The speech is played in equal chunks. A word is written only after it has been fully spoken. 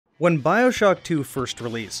When Bioshock 2 first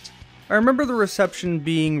released, I remember the reception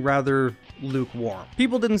being rather lukewarm.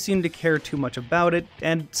 People didn't seem to care too much about it,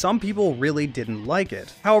 and some people really didn't like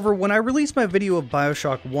it. However, when I released my video of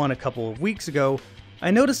Bioshock 1 a couple of weeks ago,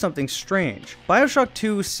 I noticed something strange. Bioshock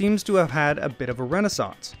 2 seems to have had a bit of a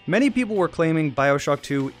renaissance. Many people were claiming Bioshock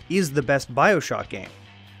 2 is the best Bioshock game,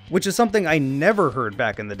 which is something I never heard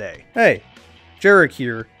back in the day. Hey, Jarek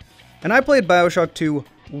here, and I played Bioshock 2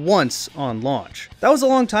 once on launch. That was a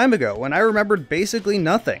long time ago, and I remembered basically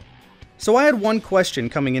nothing. So I had one question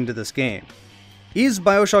coming into this game. Is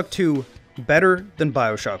Bioshock 2 better than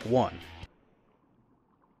Bioshock 1?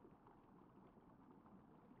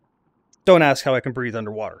 Don't ask how I can breathe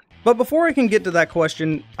underwater. But before I can get to that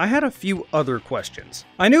question, I had a few other questions.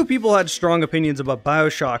 I knew people had strong opinions about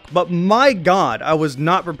Bioshock, but my god, I was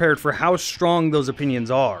not prepared for how strong those opinions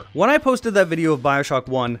are. When I posted that video of Bioshock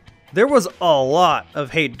 1, there was a lot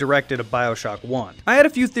of hate directed at Bioshock 1. I had a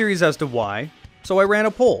few theories as to why, so I ran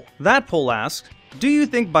a poll. That poll asked, do you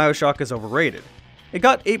think Bioshock is overrated? It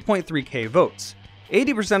got 8.3k votes.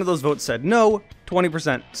 80% of those votes said no,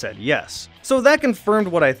 20% said yes. So that confirmed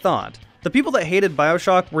what I thought. The people that hated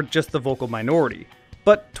Bioshock were just the vocal minority.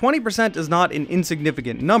 But 20% is not an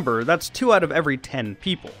insignificant number, that's 2 out of every 10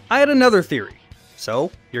 people. I had another theory.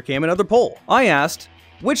 So, here came another poll. I asked,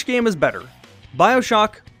 which game is better,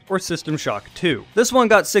 Bioshock or System Shock 2? This one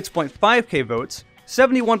got 6.5k votes.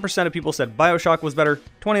 71% of people said Bioshock was better,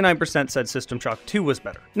 29% said System Shock 2 was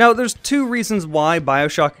better. Now, there's 2 reasons why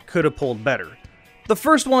Bioshock could have pulled better. The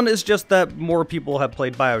first one is just that more people have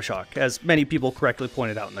played Bioshock, as many people correctly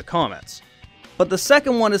pointed out in the comments. But the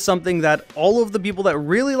second one is something that all of the people that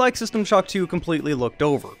really like System Shock 2 completely looked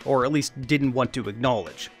over, or at least didn't want to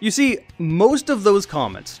acknowledge. You see, most of those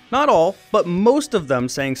comments, not all, but most of them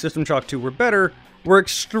saying System Shock 2 were better, were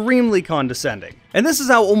extremely condescending. And this is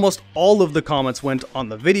how almost all of the comments went on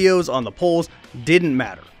the videos, on the polls, didn't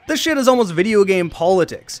matter. This shit is almost video game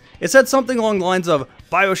politics. It said something along the lines of,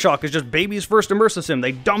 Bioshock is just baby's first immersive sim,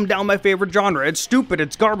 they dumbed down my favorite genre, it's stupid,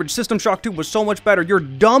 it's garbage, System Shock 2 was so much better, you're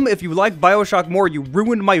dumb if you like Bioshock more, you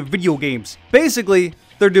ruined my video games. Basically,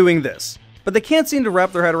 they're doing this. But they can't seem to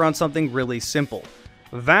wrap their head around something really simple.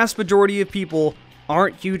 Vast majority of people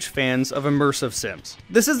aren't huge fans of immersive sims.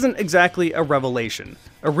 This isn't exactly a revelation.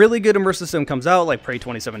 A really good immersive sim comes out like Prey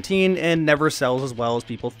 2017 and never sells as well as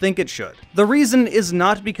people think it should. The reason is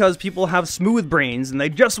not because people have smooth brains and they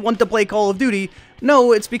just want to play Call of Duty.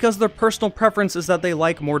 No, it's because their personal preference is that they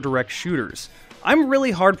like more direct shooters. I'm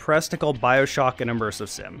really hard pressed to call Bioshock an immersive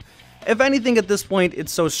sim. If anything, at this point,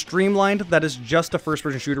 it's so streamlined that it's just a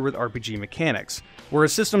first-person shooter with RPG mechanics,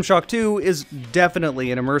 whereas System Shock 2 is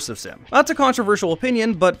definitely an immersive sim. That's a controversial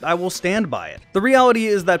opinion, but I will stand by it. The reality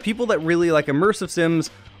is that people that really like immersive sims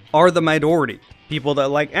are the minority. People that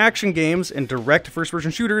like action games and direct first-person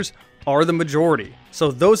shooters are the majority. So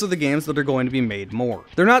those are the games that are going to be made more.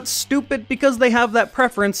 They're not stupid because they have that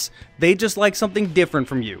preference, they just like something different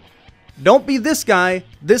from you. Don't be this guy.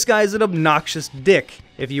 This guy's an obnoxious dick.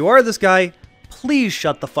 If you are this guy, please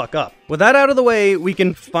shut the fuck up. With that out of the way, we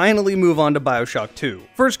can finally move on to Bioshock 2.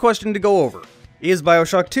 First question to go over. Is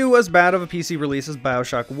Bioshock 2 as bad of a PC release as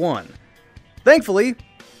Bioshock 1? Thankfully,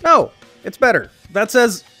 no, it's better. That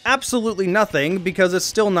says absolutely nothing because it's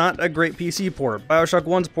still not a great PC port. Bioshock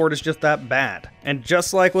 1's port is just that bad. And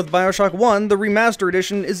just like with Bioshock 1, the remaster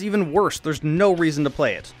edition is even worse. There's no reason to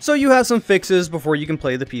play it. So you have some fixes before you can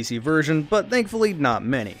play the PC version, but thankfully not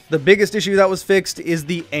many. The biggest issue that was fixed is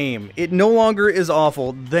the aim. It no longer is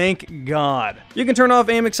awful, thank God. You can turn off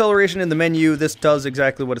aim acceleration in the menu. This does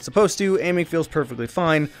exactly what it's supposed to. Aiming feels perfectly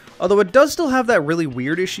fine, although it does still have that really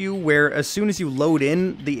weird issue where as soon as you load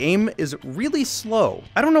in, the aim is really slow.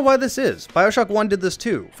 I don't know why this is. Bioshock 1 did this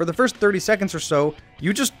too. For the first 30 seconds or so,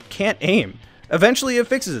 you just can't aim. Eventually it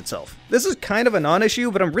fixes itself. This is kind of a non-issue,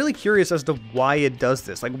 but I'm really curious as to why it does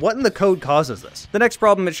this. Like, what in the code causes this? The next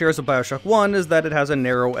problem it shares with Bioshock 1 is that it has a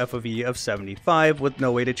narrow FOV of 75 with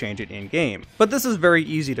no way to change it in-game. But this is very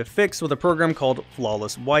easy to fix with a program called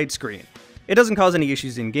Flawless Widescreen. It doesn't cause any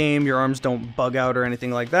issues in-game, your arms don't bug out or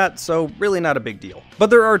anything like that, so really not a big deal. But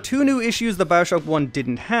there are 2 new issues that Bioshock 1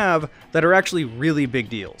 didn't have that are actually really big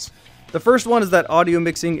deals. The first one is that audio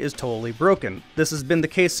mixing is totally broken. This has been the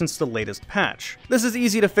case since the latest patch. This is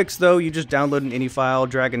easy to fix though, you just download an INI file,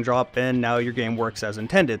 drag and drop, and now your game works as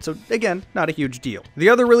intended, so again, not a huge deal. The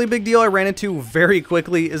other really big deal I ran into very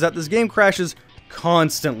quickly is that this game crashes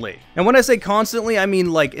constantly. And when I say constantly, I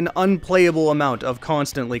mean like an unplayable amount of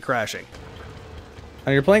constantly crashing.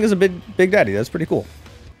 And you're playing as a Big Daddy, that's pretty cool.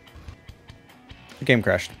 The game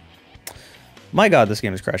crashed. My god, this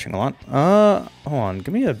game is crashing a lot. Hold on,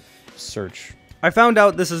 give me a search I found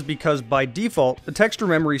out this is because by default, the texture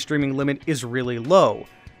memory streaming limit is really low.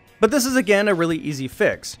 But this is again a really easy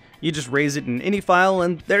fix. You just raise it in any file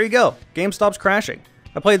and there you go, game stops crashing.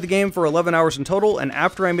 I played the game for 11 hours in total, and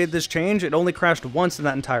after I made this change, it only crashed once in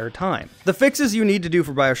that entire time. The fixes you need to do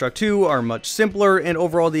for Bioshock 2 are much simpler, and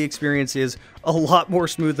overall the experience is a lot more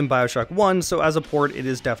smooth than Bioshock 1, so as a port it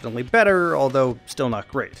is definitely better, although still not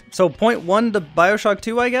great. So point 1 to Bioshock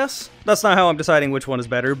 2, I guess? That's not how I'm deciding which one is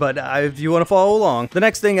better, but if you want to follow along. The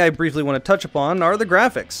next thing I briefly want to touch upon are the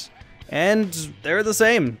graphics. And they're the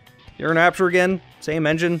same. You're in Rapture again, same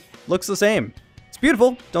engine, looks the same. It's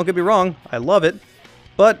beautiful, don't get me wrong, I love it.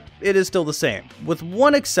 But it is still the same, with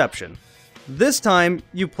one exception. This time,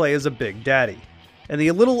 you play as a Big Daddy. And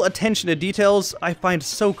the little attention to details I find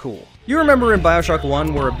so cool. You remember in Bioshock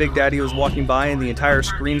 1 where a Big Daddy was walking by and the entire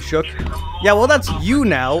screen shook? Yeah, well that's you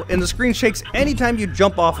now, and the screen shakes anytime you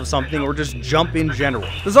jump off of something or just jump in general.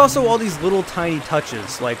 There's also all these little tiny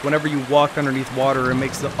touches, like whenever you walk underneath water, it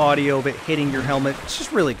makes the audio of it hitting your helmet. It's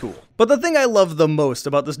just really cool. But the thing I love the most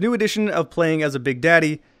about this new edition of playing as a Big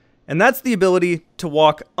Daddy, and that's the ability to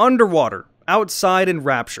walk underwater, outside in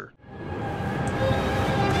Rapture.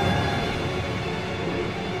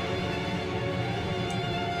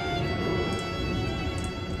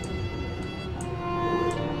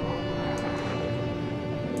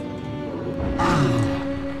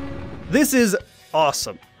 This is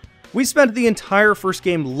awesome. We spent the entire first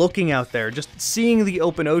game looking out there, just seeing the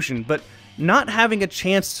open ocean, but not having a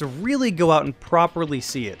chance to really go out and properly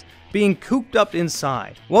see it. Being cooped up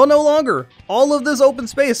inside. Well, no longer. All of this open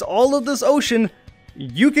space, all of this ocean,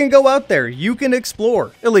 you can go out there, you can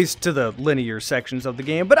explore. At least to the linear sections of the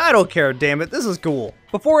game, but I don't care, damn it, this is cool.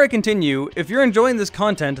 Before I continue, if you're enjoying this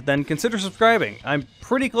content, then consider subscribing. I'm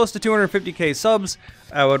pretty close to 250k subs.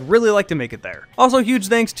 I would really like to make it there. Also, huge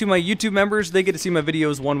thanks to my YouTube members. They get to see my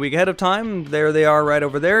videos 1 week ahead of time. There they are right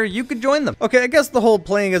over there. You could join them. Okay, I guess the whole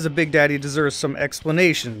playing as a Big Daddy deserves some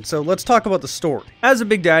explanation, so let's talk about the story. As a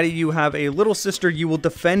Big Daddy, you have a little sister you will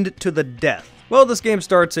defend to the death. Well, this game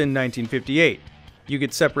starts in 1958. You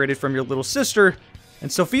get separated from your little sister,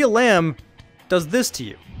 and Sophia Lamb does this to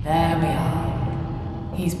you. There we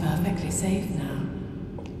are. He's perfectly safe now.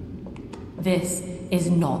 This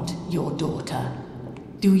is not your daughter.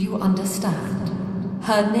 Do you understand?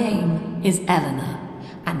 Her name is Eleanor,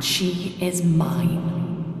 and she is mine.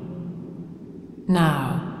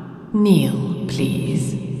 Now, kneel,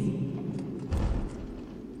 please.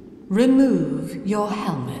 Remove your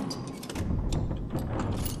helmet.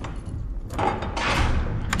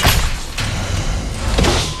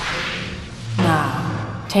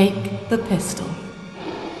 Now, take the pistol.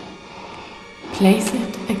 Place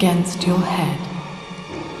it against your head.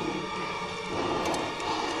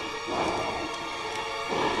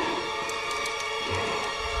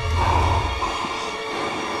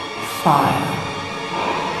 Fire.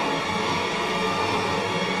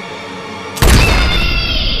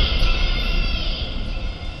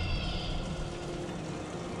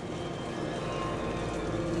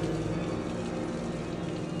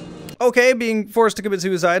 Okay, being forced to commit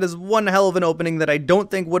suicide is one hell of an opening that I don't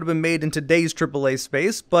think would have been made in today's AAA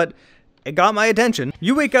space, but it got my attention.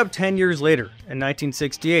 You wake up 10 years later, in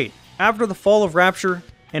 1968, after the fall of Rapture,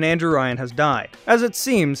 and Andrew Ryan has died. As it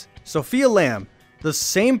seems, Sophia Lamb, the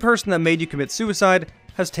same person that made you commit suicide,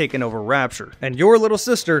 has taken over Rapture, and your little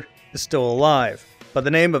sister is still alive, by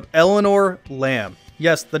the name of Eleanor Lamb.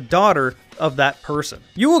 Yes, the daughter of that person.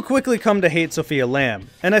 You will quickly come to hate Sophia Lamb,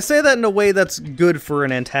 and I say that in a way that's good for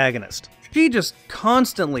an antagonist. She just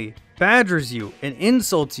constantly badgers you and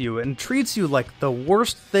insults you and treats you like the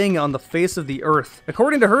worst thing on the face of the earth.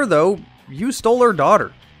 According to her though, you stole her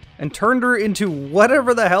daughter and turned her into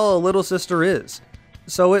whatever the hell a little sister is.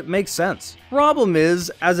 So it makes sense. Problem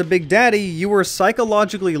is, as a Big Daddy, you are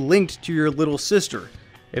psychologically linked to your little sister.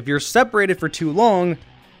 If you're separated for too long,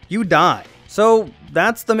 you die. So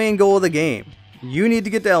that's the main goal of the game. You need to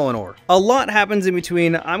get to Eleanor. A lot happens in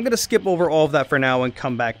between. I'm gonna skip over all of that for now and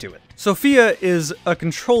come back to it. Sophia is a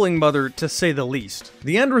controlling mother, to say the least.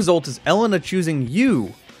 The end result is Eleanor choosing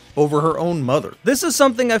you over her own mother. This is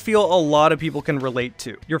something I feel a lot of people can relate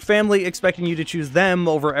to. Your family expecting you to choose them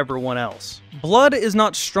over everyone else. Blood is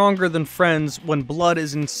not stronger than friends when blood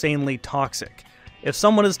is insanely toxic. If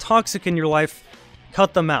someone is toxic in your life,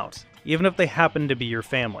 cut them out, even if they happen to be your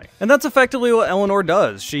family. And that's effectively what Eleanor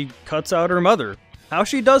does. She cuts out her mother. How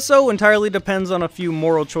she does so entirely depends on a few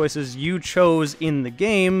moral choices you chose in the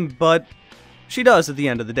game, but she does at the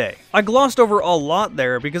end of the day. I glossed over a lot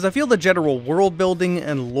there because I feel the general world building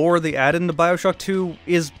and lore they added into Bioshock 2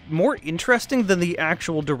 is more interesting than the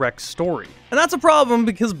actual direct story. And that's a problem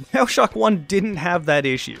because Bioshock 1 didn't have that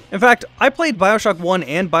issue. In fact, I played Bioshock 1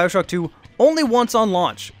 and Bioshock 2 only once on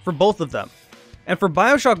launch for both of them. And for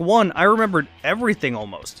Bioshock 1, I remembered everything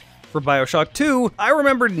almost. For Bioshock 2, I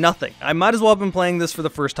remembered nothing. I might as well have been playing this for the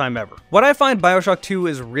first time ever. What I find Bioshock 2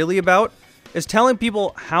 is really about is telling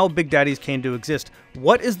people how Big Daddies came to exist.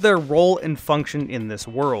 What is their role and function in this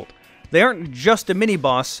world? They aren't just a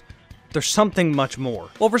mini-boss, they're something much more.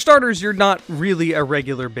 Well, for starters, you're not really a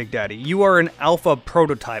regular Big Daddy. You are an alpha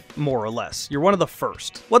prototype, more or less. You're one of the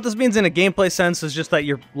first. What this means in a gameplay sense is just that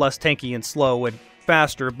you're less tanky and slow and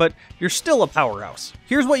faster, but you're still a powerhouse.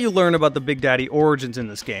 Here's what you learn about the Big Daddy origins in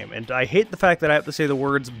this game, and I hate the fact that I have to say the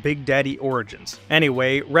words Big Daddy origins.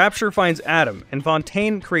 Anyway, Rapture finds Adam, and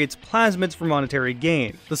Fontaine creates plasmids for monetary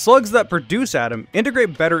gain. The slugs that produce Adam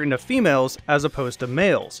integrate better into females as opposed to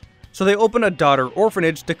males, so they open a daughter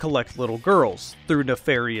orphanage to collect little girls, through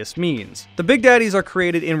nefarious means. The Big Daddies are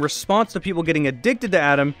created in response to people getting addicted to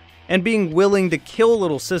Adam and being willing to kill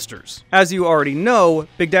little sisters. As you already know,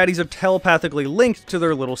 Big Daddies are telepathically linked to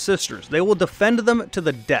their little sisters. They will defend them to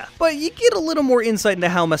the death. But you get a little more insight into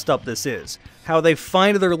how messed up this is, how they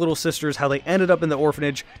find their little sisters, how they ended up in the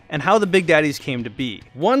orphanage, and how the Big Daddies came to be.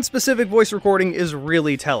 One specific voice recording is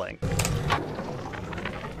really telling.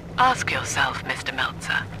 Ask yourself, Mr.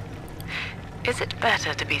 Meltzer, is it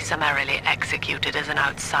better to be summarily executed as an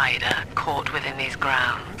outsider caught within these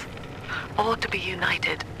grounds, or to be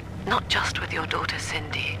united not just with your daughter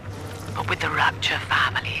Cindy, but with the Rapture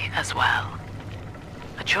family as well?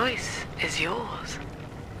 The choice is yours.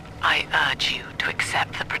 I urge you to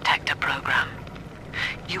accept the Protector program.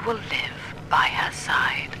 You will live by her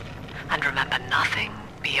side and remember nothing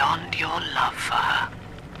beyond your love for her.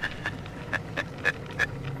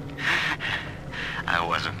 I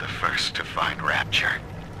wasn't the first to find Rapture,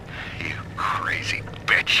 you crazy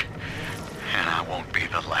bitch. And I won't be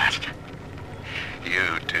the last.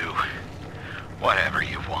 You do whatever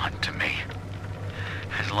you want to me.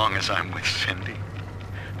 As long as I'm with Cindy,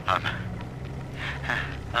 I'm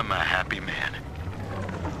a happy man.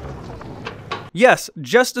 Yes,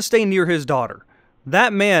 just to stay near his daughter.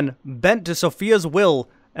 That man bent to Sophia's will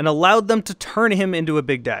and allowed them to turn him into a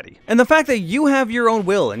Big Daddy. And the fact that you have your own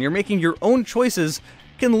will and you're making your own choices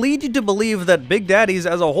can lead you to believe that Big Daddies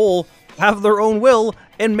as a whole have their own will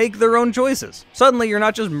and make their own choices. Suddenly, you're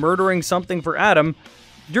not just murdering something for Adam,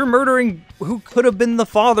 you're murdering who could have been the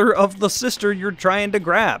father of the sister you're trying to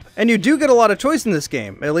grab. And you do get a lot of choice in this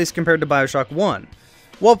game, at least compared to Bioshock 1.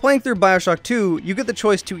 While playing through Bioshock 2, you get the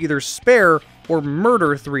choice to either spare or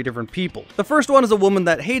murder 3 different people. The first one is a woman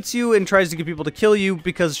that hates you and tries to get people to kill you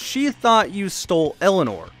because she thought you stole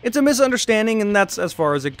Eleanor. It's a misunderstanding and that's as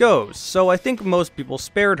far as it goes, so I think most people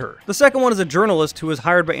spared her. The second one is a journalist who was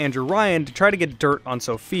hired by Andrew Ryan to try to get dirt on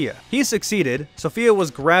Sophia. He succeeded, Sophia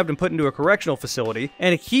was grabbed and put into a correctional facility,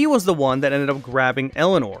 and he was the one that ended up grabbing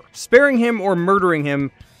Eleanor. Sparing him or murdering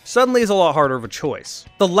him suddenly is a lot harder of a choice.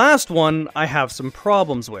 The last one I have some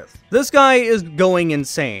problems with. This guy is going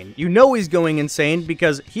insane. You know he's going insane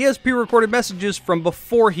because he has pre-recorded messages from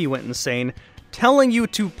before he went insane telling you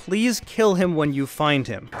to please kill him when you find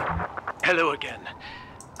him. Hello again.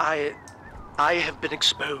 I have been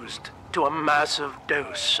exposed to a massive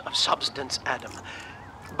dose of substance Adam.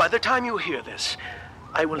 By the time you hear this,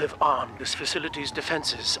 I will have armed this facility's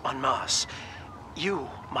defenses en masse. You,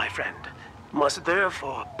 my friend, must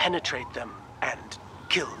therefore penetrate them and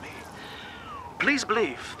kill me. Please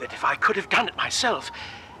believe that if I could have done it myself...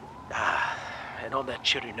 and on that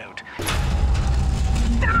cheery note...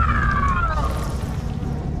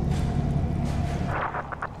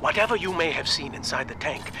 Whatever you may have seen inside the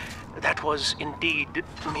tank, that was indeed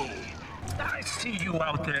me. I see you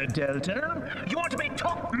out there, Delta. You want to be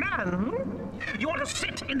top man? You want to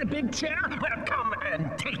sit in the big chair? Well, come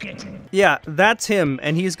and take it. Yeah, that's him,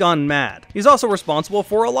 and he's gone mad. He's also responsible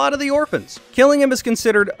for a lot of the orphans. Killing him is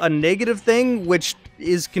considered a negative thing, which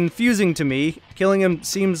is confusing to me. Killing him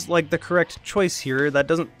seems like the correct choice here. That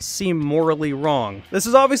doesn't seem morally wrong. This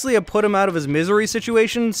is obviously a put him out of his misery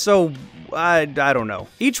situation, so I don't know.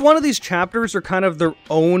 Each one of these chapters are kind of their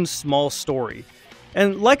own small story.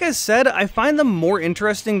 And like I said, I find them more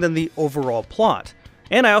interesting than the overall plot.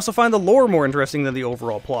 And I also find the lore more interesting than the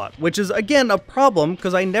overall plot, which is again a problem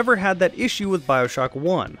because I never had that issue with Bioshock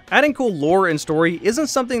 1. Adding cool lore and story isn't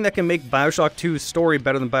something that can make Bioshock 2's story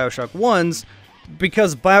better than Bioshock 1's,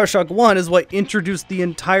 because Bioshock 1 is what introduced the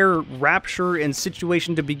entire Rapture and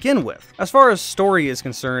situation to begin with. As far as story is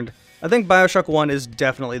concerned, I think Bioshock 1 is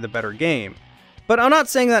definitely the better game. But I'm not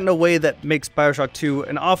saying that in a way that makes Bioshock 2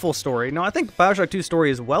 an awful story. No, I think Bioshock 2's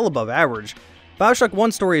story is well above average. Bioshock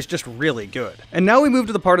 1's story is just really good. And now we move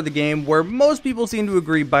to the part of the game where most people seem to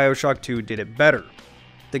agree Bioshock 2 did it better.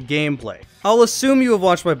 The gameplay. I'll assume you have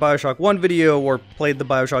watched my Bioshock 1 video or played the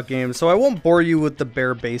Bioshock games, so I won't bore you with the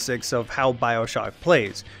bare basics of how Bioshock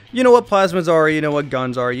plays. You know what plasmids are, you know what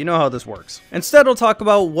guns are, you know how this works. Instead, I'll talk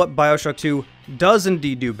about what Bioshock 2 does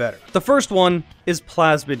indeed do better. The first one is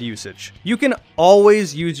plasmid usage. You can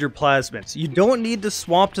always use your plasmids. You don't need to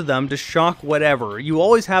swap to them to shock whatever. You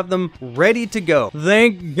always have them ready to go.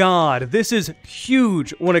 Thank God. This is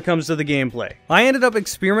huge when it comes to the gameplay. I ended up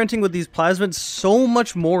experimenting with these plasmids so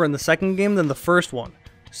much more in the second game than the first one,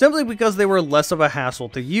 simply because they were less of a hassle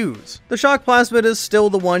to use. The shock plasmid is still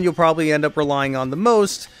the one you'll probably end up relying on the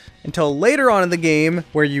most, until later on in the game,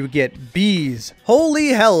 where you get bees. Holy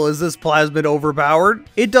hell, is this plasmid overpowered?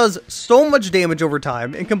 It does so much damage over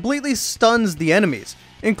time and completely stuns the enemies,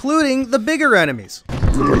 including the bigger enemies.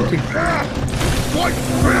 Quite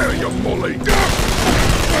fair, you bully!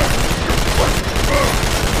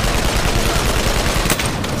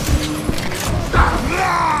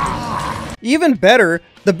 Even better,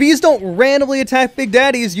 the bees don't randomly attack big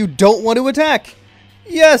daddies you don't want to attack.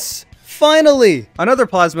 Yes! Finally! Another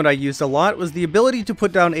plasmid I used a lot was the ability to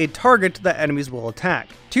put down a target that enemies will attack.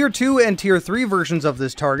 Tier 2 and Tier 3 versions of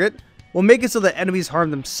this target will make it so that enemies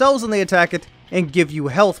harm themselves when they attack it and give you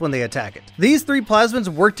health when they attack it. These three plasmids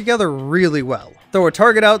work together really well. Throw a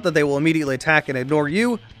target out that they will immediately attack and ignore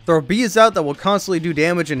you, throw bees out that will constantly do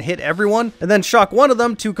damage and hit everyone, and then shock one of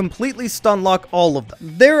them to completely stun lock all of them.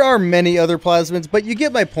 There are many other plasmids, but you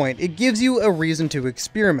get my point. It gives you a reason to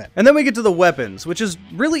experiment. And then we get to the weapons, which is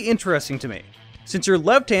really interesting to me. Since your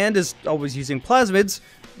left hand is always using plasmids,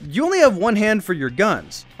 you only have one hand for your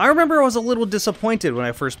guns. I remember I was a little disappointed when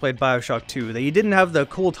I first played Bioshock 2 that you didn't have the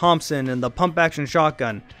Cole Thompson and the pump action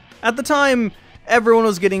shotgun. At the time, everyone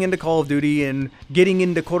was getting into Call of Duty and getting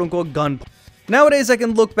into quote-unquote gun. Nowadays, I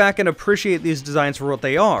can look back and appreciate these designs for what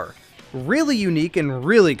they are. Really unique and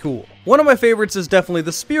really cool. One of my favorites is definitely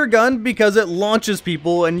the spear gun because it launches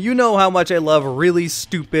people, and you know how much I love really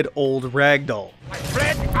stupid old ragdoll.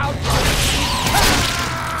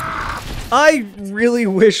 I really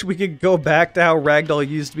wish we could go back to how ragdoll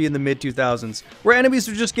used to be in the mid-2000s, where enemies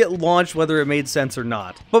would just get launched whether it made sense or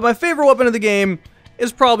not. But my favorite weapon of the game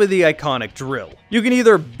is probably the iconic drill. You can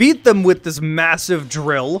either beat them with this massive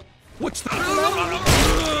drill, What's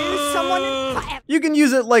that? you can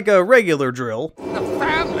use it like a regular drill,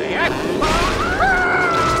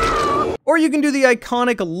 or you can do the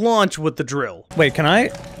iconic launch with the drill. Wait, can I?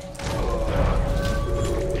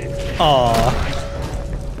 Aww.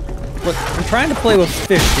 Look, I'm trying to play with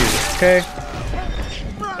fish here, okay?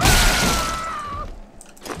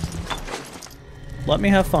 Let me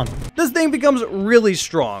have fun. This thing becomes really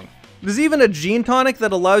strong. There's even a gene tonic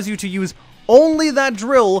that allows you to use only that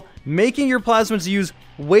drill, making your plasmids use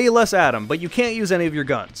way less atom, but you can't use any of your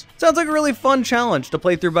guns. Sounds like a really fun challenge to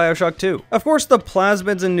play through Bioshock 2. Of course, the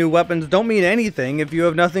plasmids and new weapons don't mean anything if you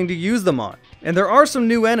have nothing to use them on. And there are some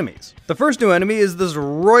new enemies. The first new enemy is this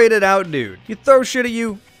roided out dude. He throws shit at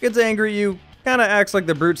you, gets angry at you, kinda acts like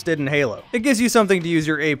the brutes did in Halo. It gives you something to use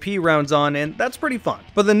your AP rounds on, and that's pretty fun.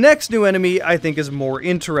 But the next new enemy I think is more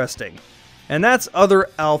interesting, and that's other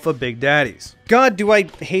alpha big daddies. God, do I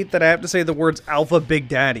hate that I have to say the words alpha big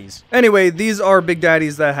daddies. Anyway, these are big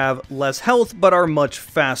daddies that have less health but are much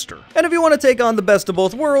faster. And if you want to take on the best of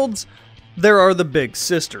both worlds, there are the big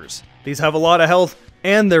sisters. These have a lot of health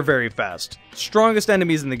and they're very fast. Strongest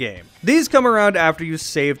enemies in the game. These come around after you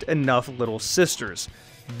saved enough little sisters.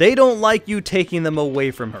 They don't like you taking them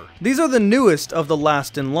away from her. These are the newest of the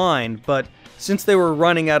last in line, but since they were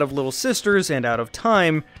running out of little sisters and out of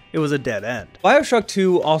time, it was a dead end. Bioshock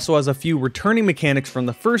 2 also has a few returning mechanics from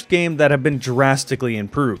the first game that have been drastically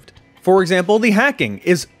improved. For example, the hacking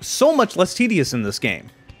is so much less tedious in this game.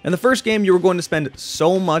 In the first game, you were going to spend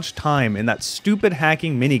so much time in that stupid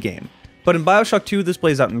hacking minigame. But in Bioshock 2, this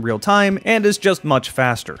plays out in real time and is just much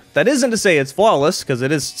faster. That isn't to say it's flawless, because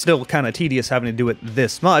it is still kind of tedious having to do it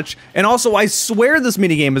this much. And also, I swear this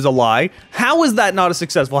minigame is a lie. How is that not a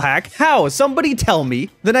successful hack? How? Somebody tell me.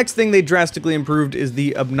 The next thing they drastically improved is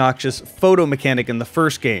the obnoxious photo mechanic in the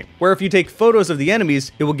first game, where if you take photos of the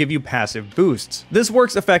enemies, it will give you passive boosts. This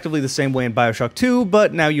works effectively the same way in Bioshock 2,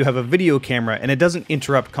 but now you have a video camera and it doesn't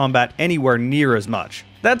interrupt combat anywhere near as much.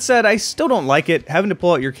 That said, I still don't like it. Having to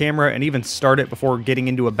pull out your camera and even start it before getting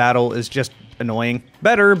into a battle is just annoying.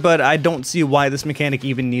 Better, but I don't see why this mechanic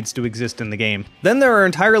even needs to exist in the game. Then there are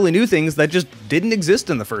entirely new things that just didn't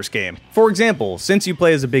exist in the first game. For example, since you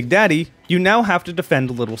play as a big daddy, you now have to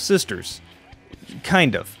defend little sisters.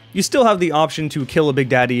 Kind of. You still have the option to kill a Big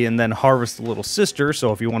Daddy and then harvest the little sister,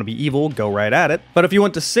 so if you want to be evil, go right at it. But if you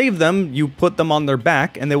want to save them, you put them on their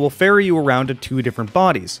back and they will ferry you around to 2 different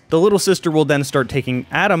bodies. The little sister will then start taking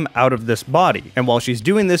Adam out of this body, and while she's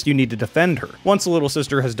doing this, you need to defend her. Once the little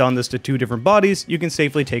sister has done this to 2 different bodies, you can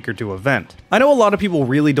safely take her to a vent. I know a lot of people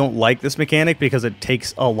really don't like this mechanic because it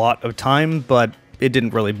takes a lot of time, but it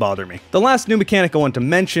didn't really bother me. The last new mechanic I want to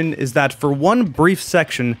mention is that for one brief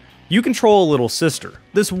section, you control a little sister.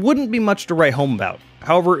 This wouldn't be much to write home about.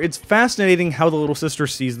 However, it's fascinating how the little sister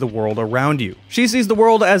sees the world around you. She sees the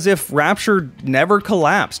world as if Rapture never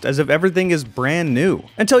collapsed, as if everything is brand new,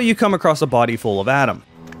 until you come across a body full of Adam.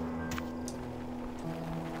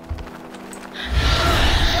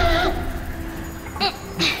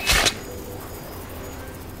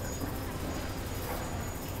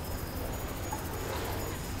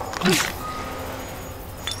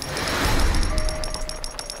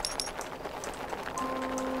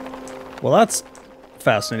 Well, that's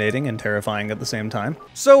fascinating and terrifying at the same time.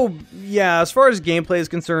 So, yeah, as far as gameplay is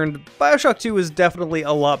concerned, Bioshock 2 is definitely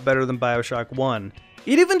a lot better than Bioshock 1.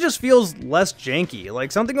 It even just feels less janky,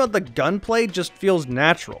 like something about the gunplay just feels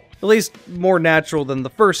natural. At least more natural than the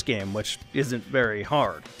first game, which isn't very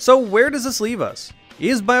hard. So where does this leave us?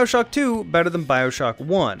 Is Bioshock 2 better than Bioshock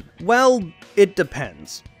 1? Well, it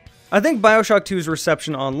depends. I think Bioshock 2's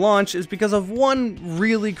reception on launch is because of one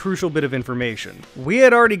really crucial bit of information. We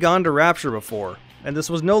had already gone to Rapture before, and this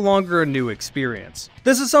was no longer a new experience.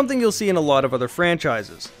 This is something you'll see in a lot of other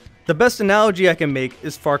franchises. The best analogy I can make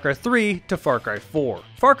is Far Cry 3 to Far Cry 4.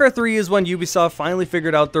 Far Cry 3 is when Ubisoft finally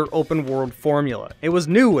figured out their open world formula. It was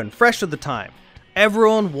new and fresh at the time.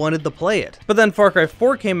 Everyone wanted to play it. But then Far Cry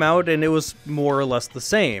 4 came out and it was more or less the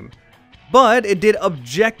same. But it did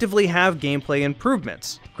objectively have gameplay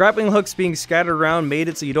improvements. Grappling hooks being scattered around made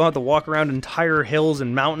it so you don't have to walk around entire hills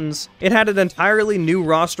and mountains. It had an entirely new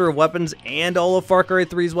roster of weapons and all of Far Cry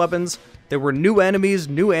 3's weapons. There were new enemies,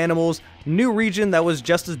 new animals, new region that was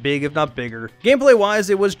just as big if not bigger. Gameplay wise,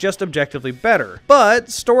 it was just objectively better. But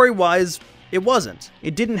story wise, it wasn't.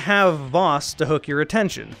 It didn't have Voss to hook your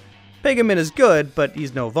attention. Pegamin is good, but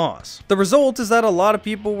he's no Voss. The result is that a lot of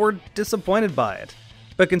people were disappointed by it.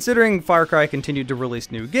 But considering Far Cry continued to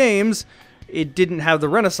release new games, it didn't have the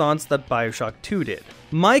renaissance that Bioshock 2 did.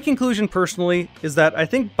 My conclusion personally is that I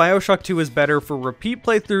think Bioshock 2 is better for repeat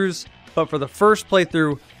playthroughs, but for the first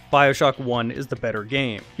playthrough, Bioshock 1 is the better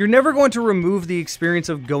game. You're never going to remove the experience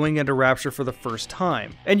of going into Rapture for the first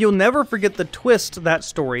time, and you'll never forget the twist that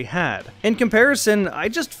story had. In comparison, I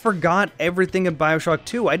just forgot everything in Bioshock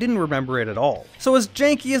 2, I didn't remember it at all. So as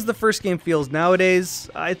janky as the first game feels nowadays,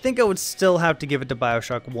 I think I would still have to give it to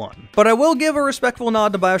Bioshock 1. But I will give a respectful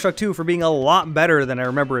nod to Bioshock 2 for being a lot better than I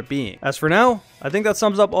remember it being. As for now, I think that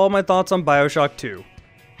sums up all my thoughts on Bioshock 2.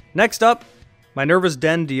 Next up, my Nervous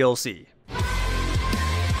Den DLC.